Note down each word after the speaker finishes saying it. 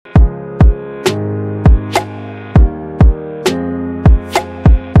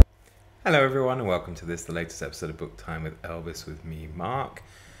Hello everyone and welcome to the latest episode of Book Time with Elvis with me, Mark.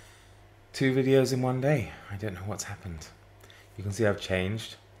 2 videos in one day. I don't know what's happened. You can see I've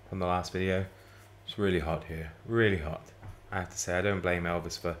changed from the last video. It's really hot here, really hot. I have to say, I don't blame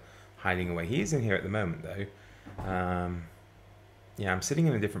Elvis for hiding away. He is in here at the moment though. Yeah, I'm sitting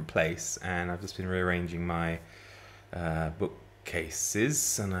in a different place and I've just been rearranging my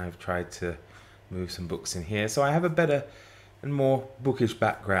bookcases and I've tried to move some books in here. So I have a better and more bookish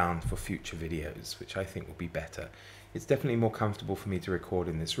background for future videos, which I think will be better. It's definitely more comfortable for me to record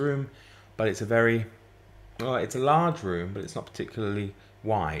in this room, but it's it's a large room, but it's not particularly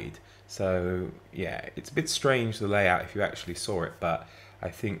wide. So yeah, it's a bit strange, the layout, if you actually saw it, but I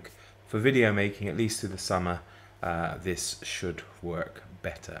think for video making, at least through the summer, this should work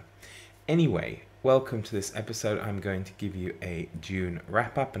better. Anyway, welcome to this episode. I'm going to give you a June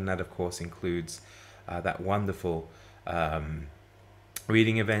wrap-up, and that of course includes that wonderful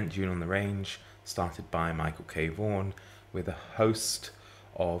reading event, June on the Range, started by Michael K. Vaughan with a host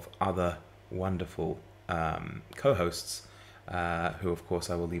of other wonderful co-hosts, who of course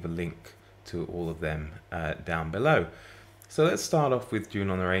I will leave a link to all of them down below. So let's start off with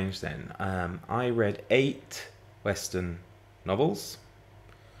June on the Range then. I read 8 Western novels.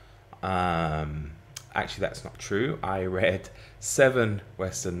 Actually, that's not true. I read 7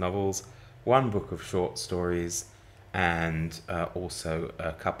 Western novels, 1 book of short stories, and also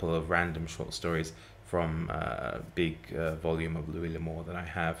a couple of random short stories from a big volume of Louis L'Amour that I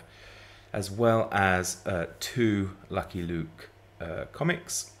have, as well as 2 Lucky Luke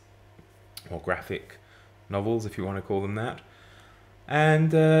comics, or graphic novels if you want to call them that.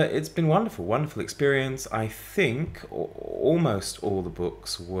 And it's been wonderful, wonderful experience. I think almost all the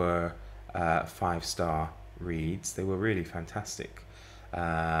books were 5-star reads. They were really fantastic.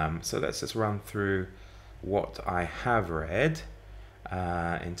 So let's just run through what I have read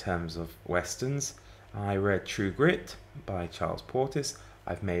in terms of Westerns. I read True Grit by Charles Portis.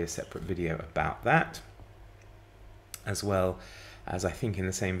 I've made a separate video about that, as well as I think in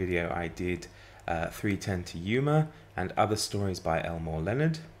the same video I did 3:10 to Yuma and Other Stories by Elmore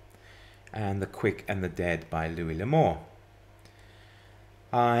Leonard, and The Quick and the Dead by Louis L'Amour.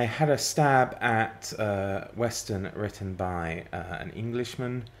 I had a stab at Western written by an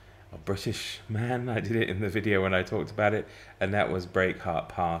Englishman, a British man. I did it in the video when I talked about it, and that was Breakheart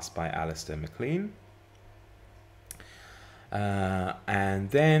Pass by Alistair MacLean. And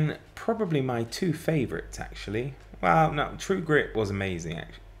then probably my 2 favorites, actually. Well, no, True Grit was amazing,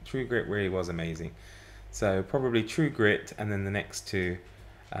 actually. True Grit really was amazing. So probably True Grit, and then the next 2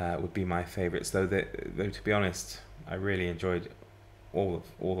 would be my favorites. Though to be honest, I really enjoyed all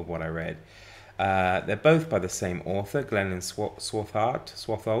of what I read. They're both by the same author, Glennon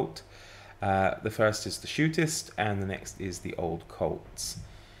Swarthout. The first is The Shootist, and the next is The Old Colts.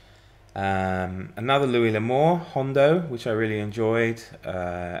 Another Louis L'Amour, Hondo, which I really enjoyed,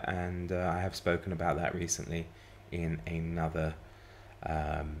 and I have spoken about that recently in another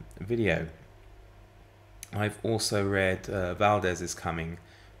video. I've also read Valdez is Coming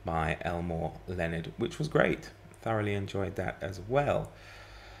by Elmore Leonard, which was great. Thoroughly enjoyed that as well.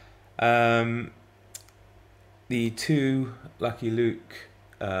 The 2 Lucky Luke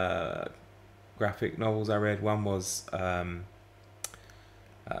graphic novels I read, one was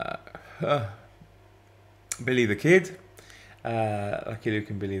Billy the Kid, Lucky Luke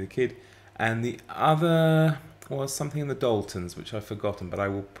and Billy the Kid, and the other was something in the Daltons, which I've forgotten, but I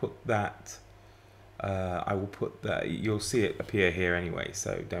will put that, you'll see it appear here anyway,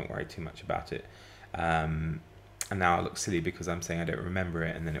 so don't worry too much about it. And now I look silly because I'm saying I don't remember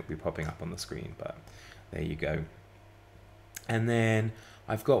it, and then it'll be popping up on the screen, but there you go. And then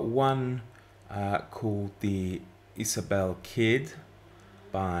I've got one called The Isabel Kid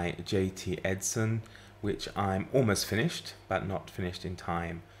by J.T. Edson, which I'm almost finished, but not finished in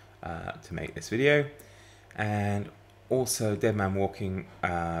time to make this video. And also Dead Man Walking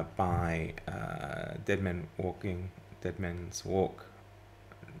by Dead Men's Walk.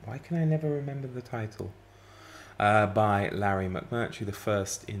 Why can I never remember the title? By Larry McMurtry, the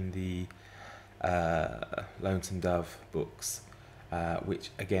first in the Lonesome Dove books,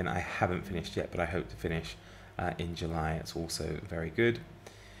 which again I haven't finished yet, but I hope to finish in July. It's also very good.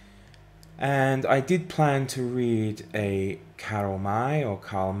 And I did plan to read a Karl May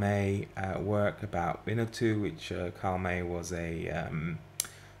work about Winnetou, which Karl May was a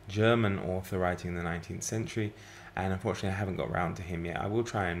German author writing in the 19th century, and unfortunately I haven't got round to him yet. I will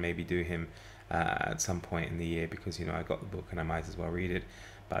try and maybe do him at some point in the year, because I got the book and I might as well read it,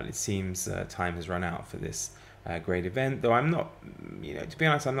 but it seems time has run out for this great event. Though I'm not, to be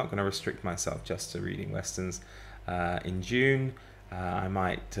honest, I'm not going to restrict myself just to reading Westerns in June. I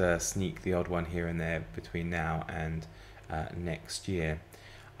might sneak the odd one here and there between now and next year.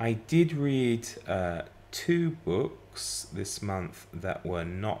 I did read 2 books this month that were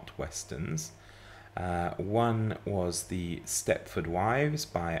not Westerns. One was The Stepford Wives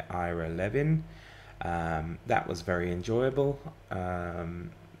by Ira Levin. That was very enjoyable.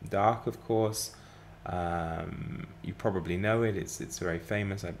 Dark, of course. You probably know it. It's very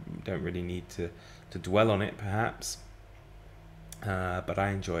famous. I don't really need to dwell on it, perhaps. But I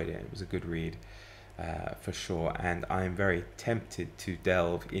enjoyed it. It was a good read, for sure. And I'm very tempted to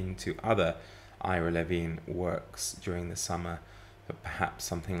delve into other Ira Levin works during the summer, but perhaps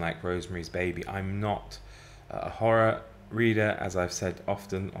something like Rosemary's Baby. I'm not a horror reader, as I've said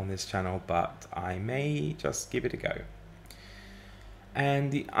often on this channel, but I may just give it a go.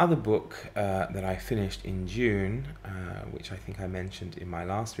 And the other book that I finished in June, which I think I mentioned in my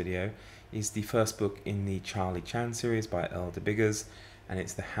last video, is the first book in the Charlie Chan series by Elder Biggers, and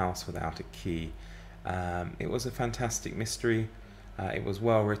it's The House Without a Key. It was a fantastic mystery. It was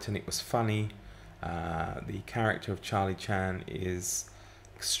well written, it was funny. The character of Charlie Chan is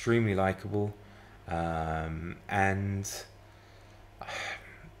extremely likable, and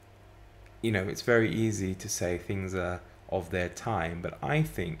you know, it's very easy to say things are of their time, but I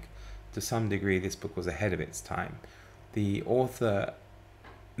think to some degree this book was ahead of its time. The author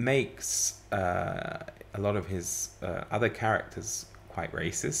makes a lot of his other characters quite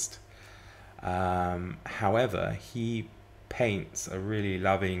racist. However, he paints a really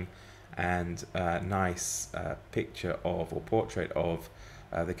loving and nice picture of, or portrait of,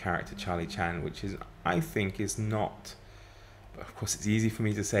 the character Charlie Chan, which is, I think, is not, of course it's easy for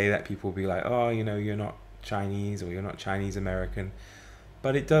me to say that. People will be like, oh, you know, you're not Chinese, or you're not Chinese American,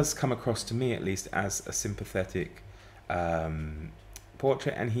 but it does come across to me, at least, as a sympathetic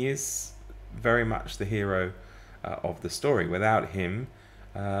portrait, and he is very much the hero of the story. Without him,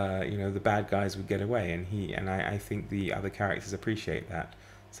 you know, the bad guys would get away, and I think the other characters appreciate that,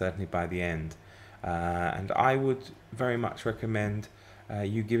 certainly by the end. And I would very much recommend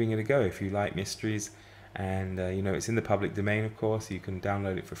you giving it a go if you like mysteries. And you know, it's in the public domain, of course. You can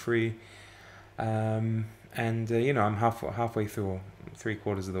download it for free. And you know, I'm halfway through, or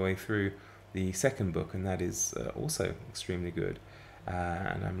 3/4 of the way through the second book, and that is also extremely good.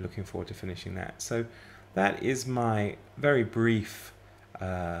 And I'm looking forward to finishing that. So that is my very brief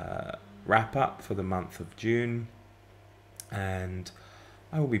wrap up for the month of June, and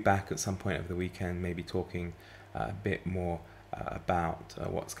I will be back at some point over the weekend, maybe talking a bit more about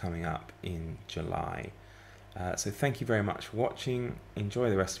what's coming up in July. So thank you very much for watching. Enjoy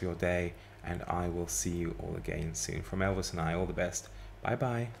the rest of your day, and I will see you all again soon. From Elvis and I, all the best. Bye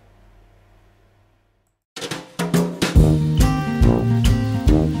bye.